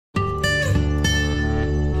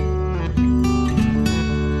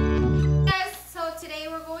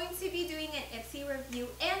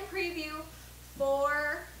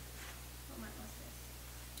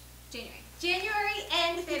January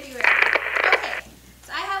and February. Okay,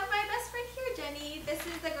 so I have my best friend here, Jenny. This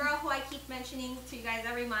is the girl who I keep mentioning to you guys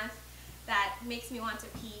every month that makes me want to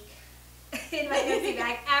peek in my Ipsy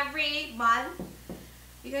bag every month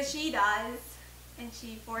because she does and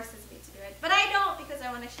she forces me to do it. But I don't because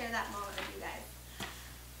I want to share that moment with you guys.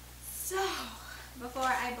 So, before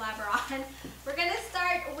I blabber on, we're going to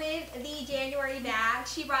start with the January bag.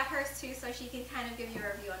 She brought hers too, so she can kind of give you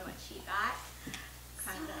a review on what she got.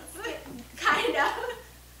 Kind of.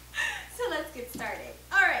 So let's get started.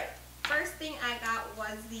 Alright, first thing I got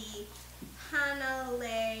was the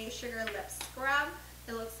Hanalei Sugar Lip Scrub.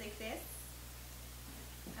 It looks like this.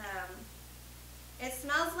 It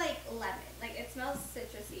smells like lemon. Like, it smells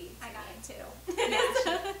citrusy. I got it too.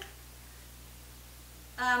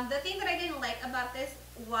 Yeah. The thing that I didn't like about this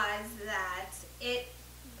was that it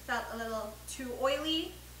felt a little too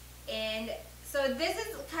oily, and so this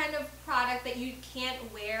is the kind of product that you can't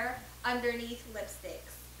wear underneath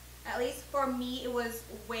lipsticks. At least for me, it was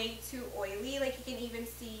way too oily. Like, you can even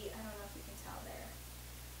see, I don't know if you can tell there,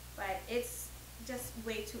 but it's just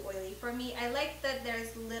way too oily. For me, I like that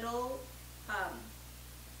there's little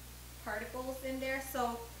particles in there,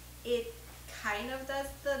 so it kind of does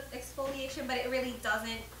the exfoliation, but it really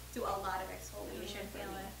doesn't do a lot of exfoliation. I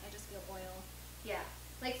feel it. I just feel oil. Yeah.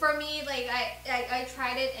 Like, for me, like, I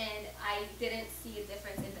tried it and I didn't see a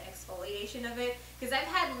difference in the exfoliation of it. Because I've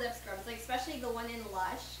had lip scrubs, like, especially the one in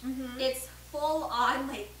Lush. It's full on,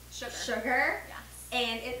 like, sugar. Yes.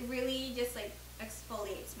 And it really just, like,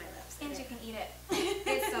 exfoliates my lips. And you can eat it.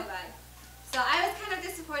 It's so good. So I was kind of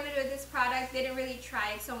disappointed with this product. Didn't really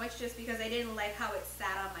try it so much just because I didn't like how it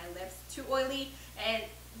sat on my lips. Too oily, and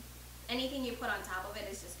anything you put on top of it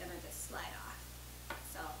is just going to just slide off.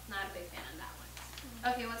 So, not a big fan of that one.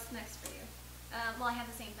 Okay, what's next for you? Well, I have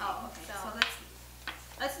the same thing. Oh, okay. So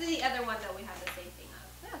let's do the other one that we have the same thing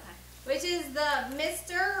of. Okay. Which is the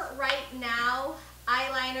Mr. Right Now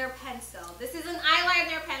eyeliner pencil. This is an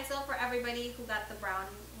eyeliner pencil for everybody who got the brown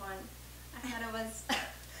one. I thought it was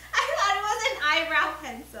an eyebrow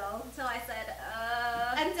pencil. Until I said,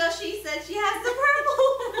 Until she said she has the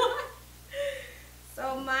purple one.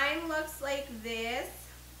 So mine looks like this.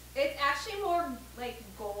 It's actually more like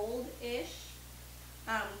gold-ish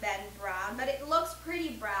than brown, but it looks pretty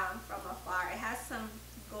brown from afar. It has some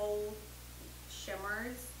gold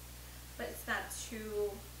shimmers, but it's not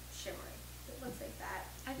too shimmery. It looks like that.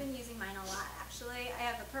 I've been using mine a lot, actually. I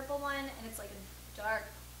have the purple one, and it's like a dark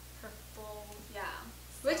purple. Yeah.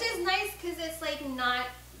 Which is nice because it's like not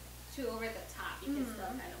too over the top. You can still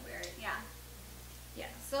kind of wear it. Yeah. Yeah.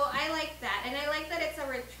 So I like that. And I like that it's a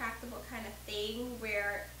retractable kind of thing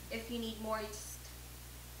where if you need more, you just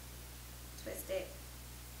twist it.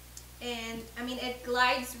 And I mean, it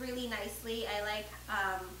glides really nicely. I like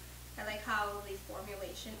how the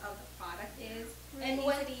formulation of the product is. Really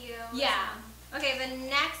easy to use. Yeah. Okay, the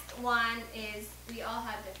next one is, we all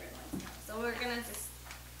have different ones now. So we're gonna just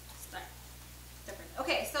start different.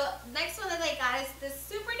 Okay, so next one that I got is this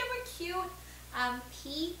super duper cute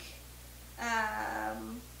Peak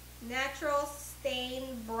Natural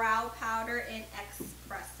Stain Brow Powder in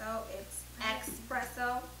Espresso. It's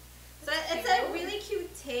Espresso. So it's a really cute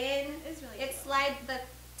tin. It's really it cute. slides, the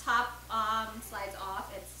top slides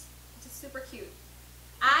off. It's just super cute.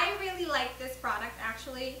 I really like this product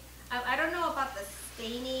actually. I don't know about the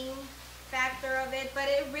staining factor of it, but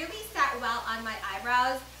it really sat well on my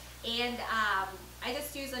eyebrows, and I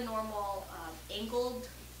just use a normal angled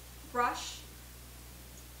brush,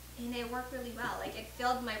 and it worked really well. Like, it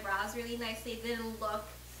filled my brows really nicely. It didn't look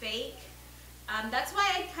fake. That's why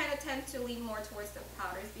I kind of tend to lean more towards the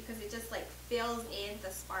powders, because it just like fills in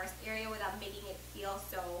the sparse area without making it feel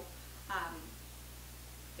so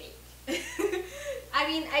fake. I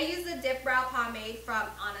mean, I use the Dip Brow Pomade from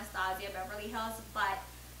Anastasia Beverly Hills, but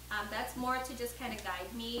that's more to just kind of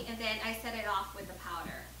guide me, and then I set it off with the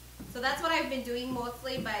powder. So that's what I've been doing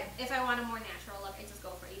mostly, but if I want a more natural look, I just go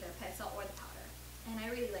for either pencil or the powder. And I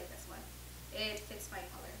really like this one. It fits my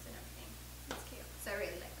colors and everything. It's cute. So I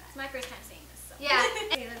really like that. It's my first time seeing this. So. Yeah.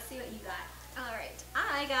 Okay, let's see what you got. Alright,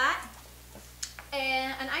 I got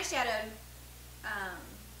an eyeshadow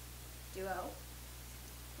duo,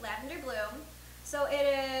 Lavender Bloom. So it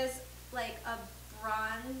is like a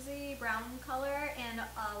bronzy brown color and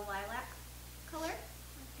a lilac color.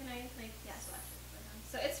 Can I, like, Yes.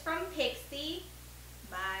 so it's from Pixie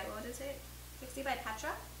by, what is it? Pixie by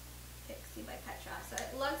Petra. Pixie by Petra. So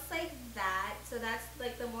it looks like that. So that's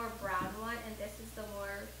like the more brown one, and this is the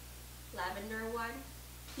more lavender one.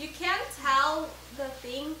 You can't tell the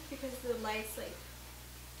thing because the light's like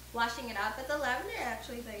washing it out, but the lavender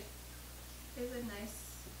actually like is a nice.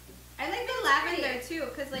 I like the lavender too,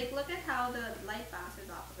 cause like look at how the light bounces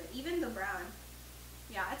off of it. Even the brown.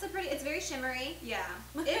 Yeah, it's very shimmery. Yeah.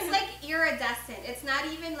 It's like iridescent. It's not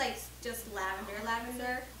even like just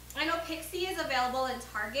lavender. I know Pixie is available in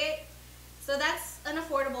Target, so that's an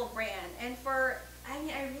affordable brand. And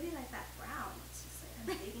I really like that brown. It's just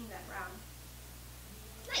like, I'm digging that brown.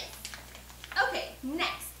 Nice. Okay,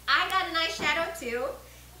 next. I got an eyeshadow too.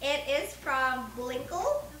 It is from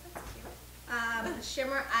Blinkle. Oh, that's cute.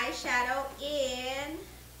 Shimmer eyeshadow in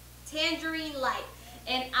Tangerine Light.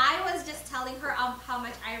 And I was just telling her how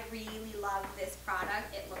much I really love this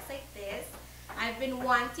product. It looks like this. I've been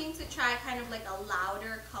wanting to try kind of like a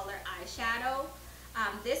louder color eyeshadow.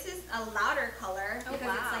 This is a louder color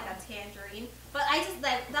because it's like a tangerine. But I just,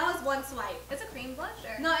 that was one swipe. It's a cream blush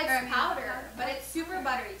or? No, it's or, powder, but it's super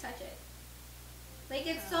buttery. Touch it. Like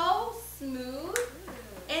it's so smooth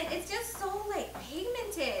and it's just so like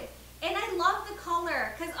pigmented. And I love the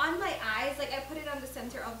color because on my eyes, like I put it on the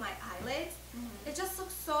center of my eyelids. It just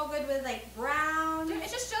looks so good with like brown. Dude, it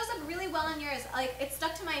just shows up really well on yours. Like it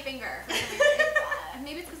stuck to my finger.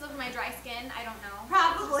 Maybe it's because of my dry skin. I don't know.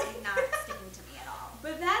 Probably. It's just not sticking to me at all.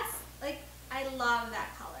 But that's like, I love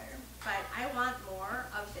that color. But I want more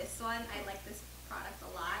of this one. I like this product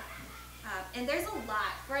a lot. And there's a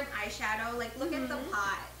lot for an eyeshadow. Like look at the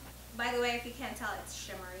pot. By the way, if you can't tell, it's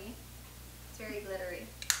shimmery. It's very glittery.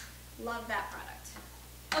 Love that product.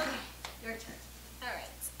 Okay, your turn. All right,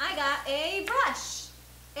 I got a brush,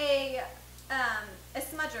 a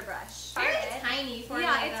smudger brush. Very tiny for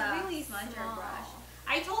like it's a really smudger small. brush.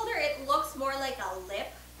 I told her it looks more like a lip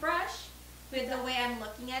brush with the way I'm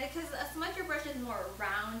looking at it, because a smudger brush is more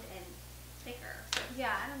round and thicker.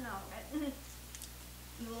 Yeah, I don't know.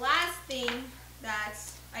 The last thing that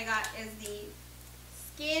I got is the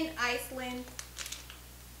Skin Iceland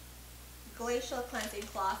Glacial Cleansing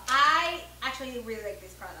Cloth. I actually really like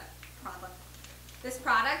this product. This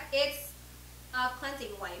product, it's a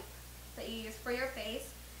cleansing wipe that you use for your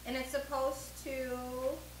face, and it's supposed to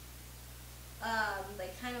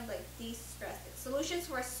like kind of like de-stress it. Solutions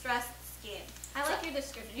for stressed skin. I like your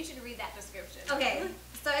description. You should read that description. Okay,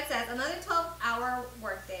 so it says, another 12-hour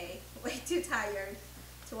workday, way too tired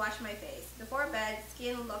to wash my face. Before bed,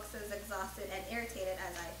 skin looks as exhausted and irritated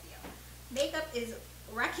as I feel. Makeup is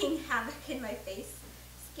wreaking havoc in my face.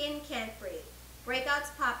 Skin can't breathe.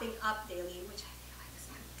 Breakouts popping up daily, which I feel like is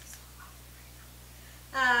happening so often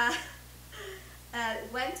right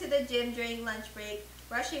now. Went to the gym during lunch break,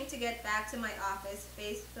 rushing to get back to my office.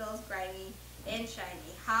 Face feels grimy and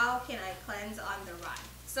shiny. How can I cleanse on the run?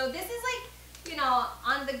 So this is like, you know,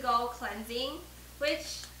 on the go cleansing,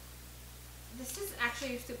 which this is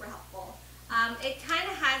actually super helpful. It kind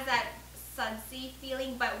of has that sudsy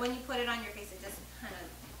feeling, but when you put it on your face, it just kind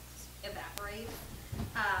of evaporates.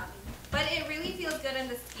 But it really feels good on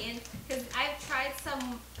the skin, because I've tried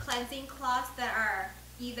some cleansing cloths that are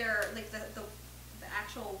either like the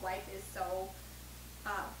actual wipe is so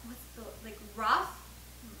like rough,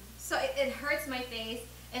 so it hurts my face,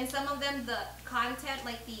 and some of them the content,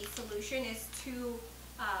 like the solution, is too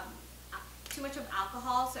much of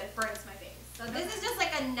alcohol, so it burns my face. So this is just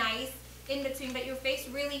like a nice in between, but your face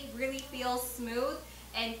really feels smooth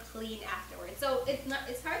and clean afterwards. So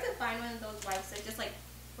it's hard to find one of those wipes that just like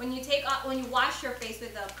when you wash your face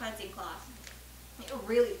with a cleansing cloth, it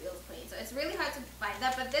really feels clean. So it's really hard to find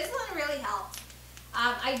that, but this one really helps.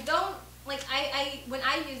 I don't like when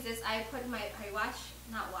I use this, I put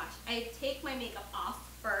I take my makeup off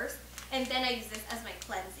first, and then I use this as my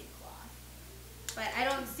cleansing cloth. But I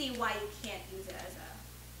don't see why you can't use it as a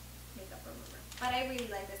makeup remover. But I really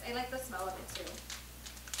like this. I like the smell of it too.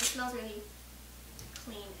 It smells really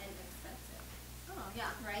clean and expensive. Oh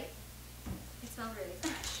yeah. Right? It smells really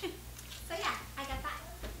fresh. So yeah, I got that.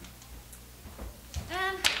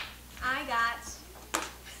 And I got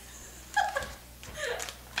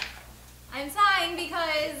I'm sighing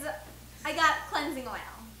because I got cleansing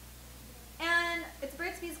oil. And it's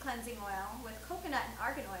Burt's Bees cleansing oil with coconut and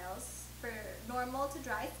argan oils for normal to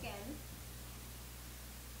dry skin.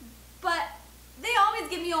 But they always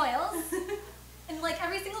give me oils. And like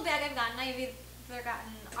every single bag I've gotten, I've either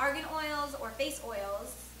gotten argan oils or face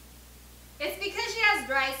oils. It's because she has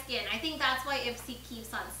dry skin. I think that's why Ipsy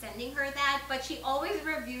keeps on sending her that, but she always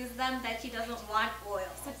reviews them that she doesn't want oil.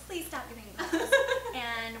 So please stop getting those.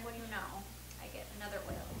 And what do you know? I get another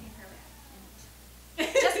oil in her bag.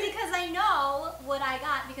 And just because I know what I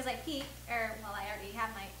got, because I peeked, I already have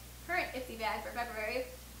my current Ipsy bag for February.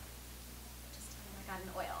 Just I got an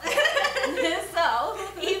oil. So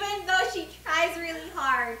even though she tries really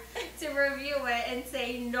hard to review it and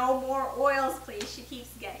say no more oils please, she keeps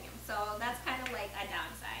getting them. So that's kind of like a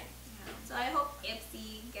downside. Yeah. So I hope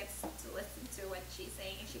Ipsy gets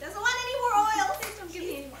doesn't want any more oil. Please don't give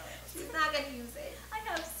me any more oil. She's not gonna use it. I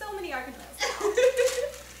have so many argan oils.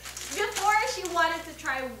 Before she wanted to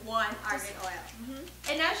try one argan oil,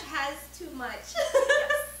 and now she has too much.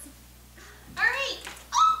 Yes. All right.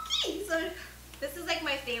 Okay. So this is like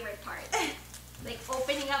my favorite part, like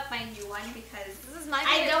opening up my new one because This is my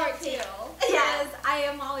I favorite don't part take- too. Yeah. Because I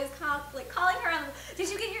am always calling her on. Did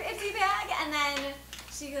you get your ipsy bag? And then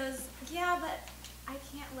she goes, yeah, but I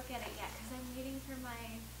can't look at it yet because I'm waiting for my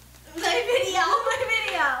video. my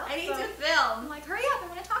video. I need So to I'm film. like, hurry up! I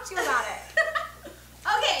want to talk to you about it.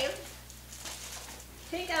 Okay.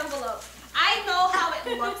 Pink envelope. I know how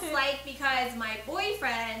it looks like because my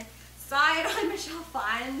boyfriend saw it on Michelle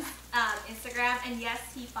Phan's Instagram, and yes,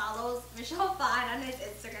 he follows Michelle Phan on his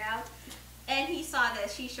Instagram, and he saw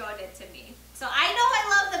this. She showed it to me, so I know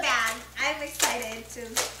I love the bag. I'm excited to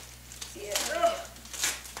see it. Oh,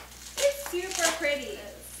 it's super pretty.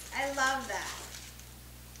 I love that.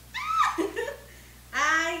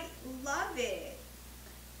 I love it.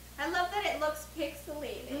 I love that it looks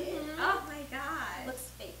pixelated. Oh my god. It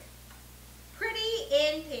looks fake. Pretty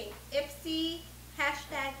in pink. Ipsy,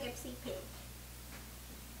 hashtag Ipsy pink.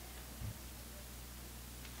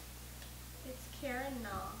 It's Karen Na.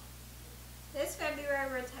 This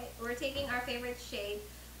February we're taking our favorite shade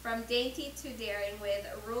from dainty to daring with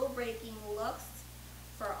rule-breaking looks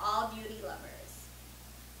for all beauty lovers.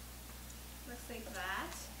 Looks like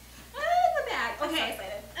that. The bag. I'm so Okay.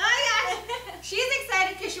 excited. Oh yeah. She's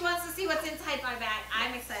excited because she wants to see what's inside my bag.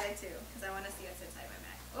 I'm excited too because I want to see what's inside my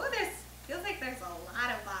bag. Oh, feels like there's a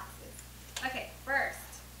lot of boxes. Okay, first,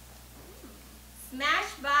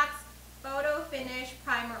 Smashbox Photo Finish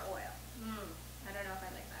Primer Oil. I don't know if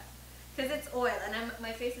I like that because it's oil and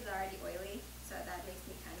my face is already oily, so that makes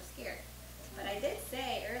me kind of scared. But I did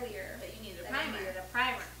say earlier That you needed a that I primer. needed a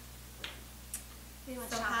primer. We went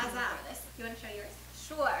So shopping how's that? for this. You want to show yours?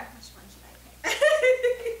 Sure. Which one should I pick?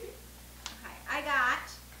 Okay, I got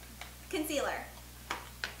concealer.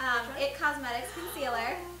 It Cosmetics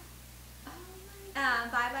concealer.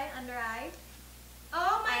 Bye Bye Under Eye.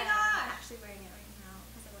 Oh my I'm gosh! actually wearing it right now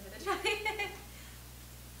because I wanted to try it.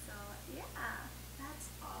 So yeah, That's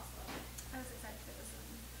awesome. I was excited for this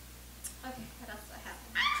one. Okay, what else do I have?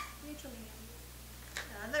 Mutually.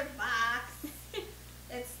 Another box.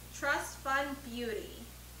 It's Trust Fund Beauty.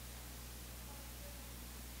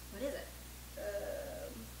 What is it?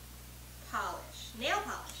 Polish. Nail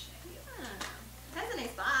polish. I feel. It has a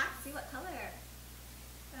nice box. See what color?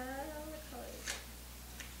 What color is it?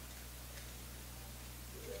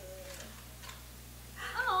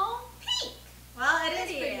 Oh, Pink! Well, it is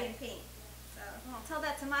Pretty. pretty in pink. So. well, tell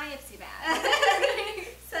that to my ipsy bag.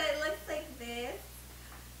 So it looks like this.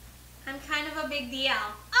 I'm kind of a big deal.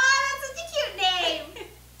 Oh, that's such a cute name!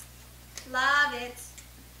 Love it.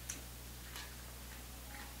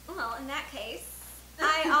 Well, in that case,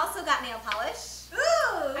 I also got nail polish.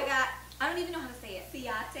 Ooh! I don't even know how to say it. Ciate,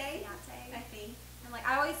 I Ciate. think. I'm like,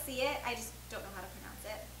 I always see it, I just don't know how to pronounce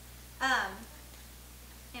it.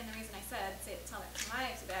 And the reason I said tell that to my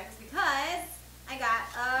ipsy bag is because I got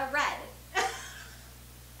a red.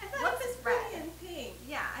 I thought What's it was red? pretty and pink.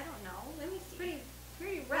 Yeah, I don't know. Let me see.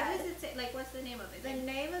 Pretty What red. does it say? Like, what's the name of it? The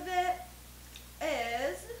name of it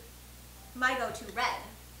is my go-to red.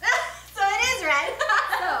 So it is red.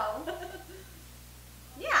 So,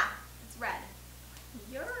 yeah, it's red.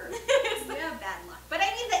 You have bad luck. But I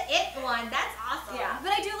mean the it one. That's awesome. Yeah,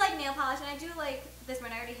 but I do like nail polish, and I do like this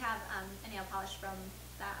one. I already have a nail polish from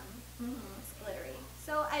them. It's glittery.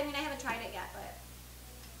 So, I mean, I haven't tried it yet, but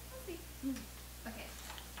we'll see. Okay.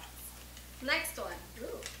 Next one.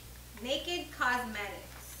 Ooh. Naked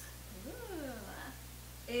Cosmetics. Ooh.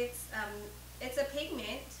 It's a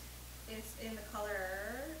pigment. It's in the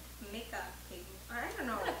color makeup pigment. Or I don't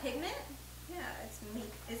know. Is that a pigment? Yeah, it's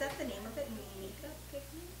is that the name of it? Makeup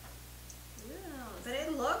pigment? Ooh. But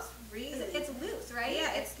it looks really. It's loose, right?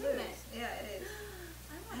 Yeah, it's loose. pigment. Yeah, it is.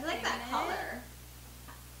 I want like that pigment. color.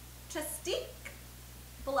 Trustique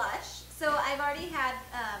blush. So I've already had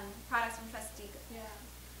products from Trustique Yeah.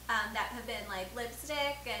 that have been like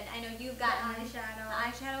lipstick, and I know you've gotten eyeshadow. the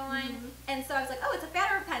eyeshadow one, Mhm. and so I was like, oh, it's a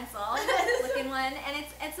fatter pencil looking one, and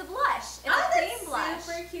it's a blush. It's a Oh, cream that's blush.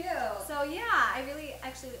 super cute. So yeah, I really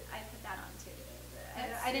I put that on too.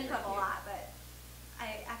 That's I didn't super put a cute. lot, but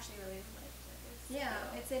I actually really liked it. Yeah.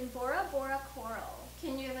 It's in Bora Bora Coral.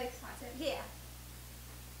 Can you like toss it? Yeah.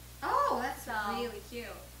 Oh, that's So- really cute.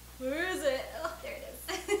 Where is it? Oh, there it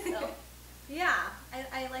is. So, yeah,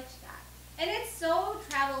 I liked that. And it's so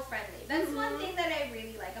travel friendly. That's one Mhm. thing that I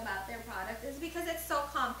really like about their product is because it's so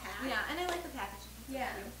compact. Yeah, and I like the packaging. It's so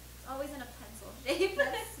Yeah. cute. It's always in a pencil shape.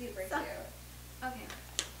 That's super So- cute. Okay.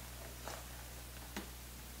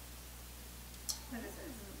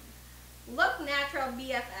 Look Natural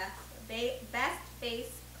BFF. Best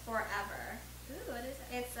Face Forever. Ooh, what is it?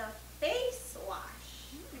 It's a face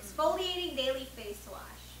wash. Exfoliating daily face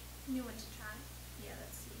wash. New one to try. Yeah,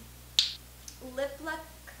 let's see. Lip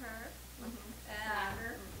Lacquer.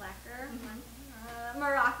 Lacquer.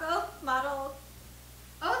 Morocco model.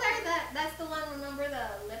 Oh, that's the one. Remember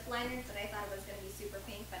the lip liners that I thought it was going to be super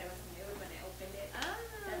pink, but it was nude when I opened it.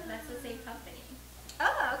 That's the same company.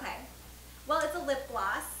 Oh, okay. Well, it's a lip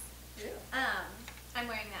gloss. Ooh. I'm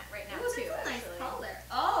wearing that right now Ooh, too. that's a nice actually. color.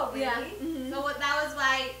 Oh, really? Yeah. Mm-hmm. So that was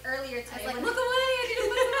why earlier I today. was like, when- look away! I didn't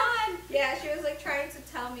put it on. Yeah, she was like trying to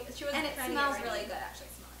tell me. She was And it trying smells to get really ready. good, actually.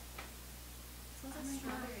 Smell it. It smells like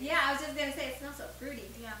strawberry. Yeah, I was just gonna say it smells so fruity.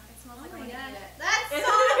 Yeah, it smells Oh like my I want to god, eat it. that's so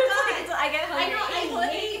good. I get I hungry. know.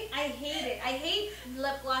 I hate it. I hate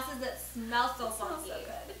lip glosses that smell so It smells funky. so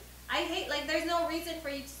good. I hate there's no reason for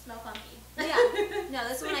you to smell funky. Yeah. No,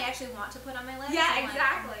 this one I actually want to put on my lips. Yeah, I'm like,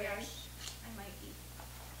 exactly. oh my gosh, I might eat.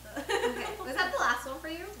 Okay, was that the last one for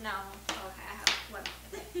you? No. Okay, I have one.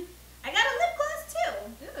 I got a lip gloss too.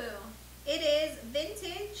 Ooh. It is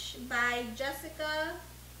Vintage by Jessica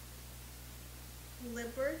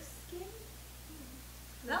Liberskin.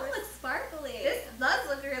 That looks sparkly. This does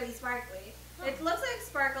look really sparkly. Huh. It looks like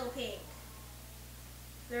sparkle pink.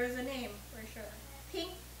 There's a name for sure.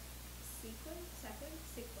 Pink sequin?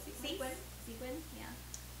 Sequin? Yeah.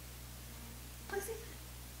 What's it?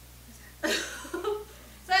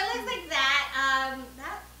 So it looks like that.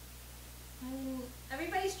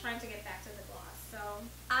 Everybody's trying to get back to the gloss. So.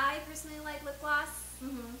 I personally like lip gloss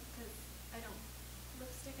Mhm. because I don't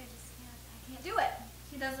lipstick. I can't do it.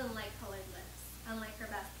 She doesn't like colored lips, unlike her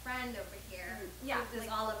best friend over here. Yeah, who is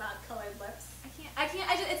like- all about colored lips.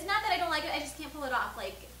 It's not that I don't like it. I just can't pull it off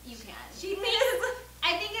like you can. She thinks.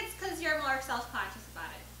 I think it's because you're more self-conscious about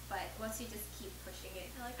it. But once you just keep pushing it,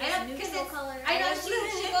 I like I those know, 'cause neutral it's- colors. I know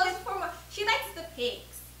she goes for more. She likes the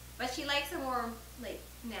pinks, but she likes a more like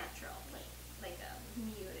natural, like a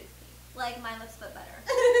muted pink. like my lips, but better.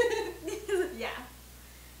 Yeah.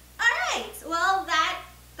 All right. Well, that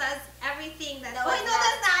does everything that. No, Wait, it's no, not.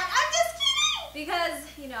 that's not. I'm just kidding. Because,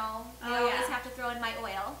 I Oh, always yeah. have to throw in my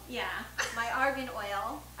oil. Yeah. My argan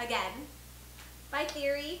oil, again. By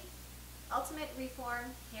Theory, Ultimate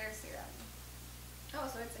Reform Hair Serum. Oh,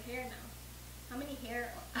 so it's a hair now. How many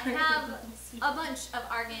hair? I have a bunch of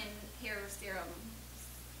argan hair serum.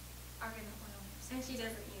 Argan oil. And she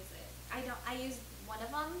doesn't use it. I use one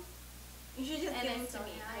of them. You should just And give them it's to so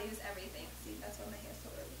me. bad. I use everything. See, that's why my hair's so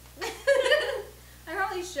early. I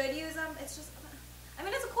probably should use them. It's just,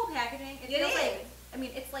 it's a cool packaging. It feels is.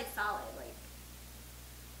 like, it's like solid. Like,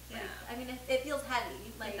 Yeah. it feels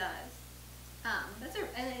heavy. Like, It does.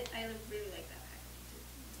 I really like that packaging too.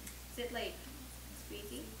 Is it like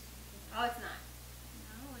squeezy? Oh, it's not.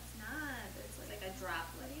 no, it's not. It's like a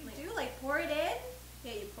droplet. What do you do? Like, pour it in?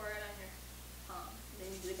 Yeah, you pour it on your palm. And then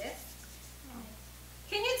you do this.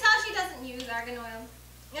 Can you tell she doesn't use argan oil?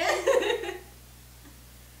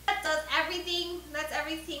 That does everything. That's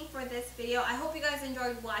everything for this video. I hope you guys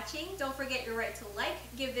enjoyed watching. Don't forget your right to like.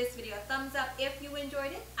 Give this video a thumbs up if you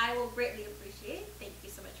enjoyed it. I will greatly appreciate it. Thank you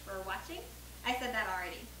so much for watching. I said that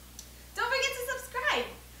already. Don't forget to subscribe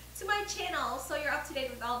to my channel so you're up to date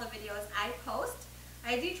with all the videos I post.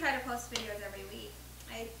 I do try to post videos every week.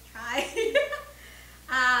 I try.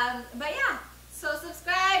 But yeah, so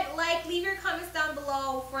subscribe, like, leave your comments down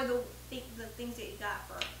below for the things that you got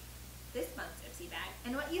for this month's Ipsy bag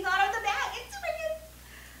and what you thought of the bag. It's super cute.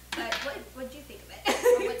 But what did you think of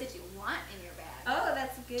it? Or what did you want in your bag? Oh,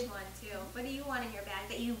 that's a good one too. What do you want in your bag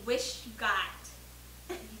that you wish you got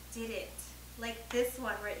and you didn't? Like this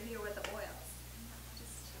one right here with the oils.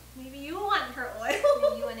 Maybe you want her oil.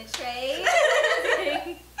 Maybe you want to trade?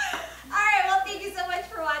 Alright, well thank you so much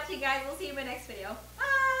for watching guys. We'll see you in my next video.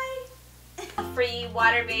 Bye! Free,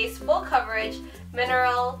 water-based, full coverage,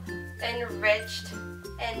 mineral enriched,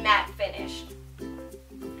 and matte finished.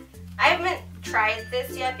 I haven't tried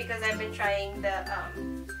this yet because I've been trying the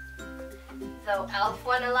e.l.f.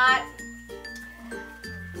 one a lot.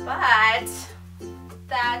 But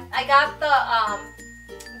that I got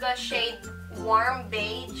the shade warm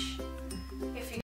beige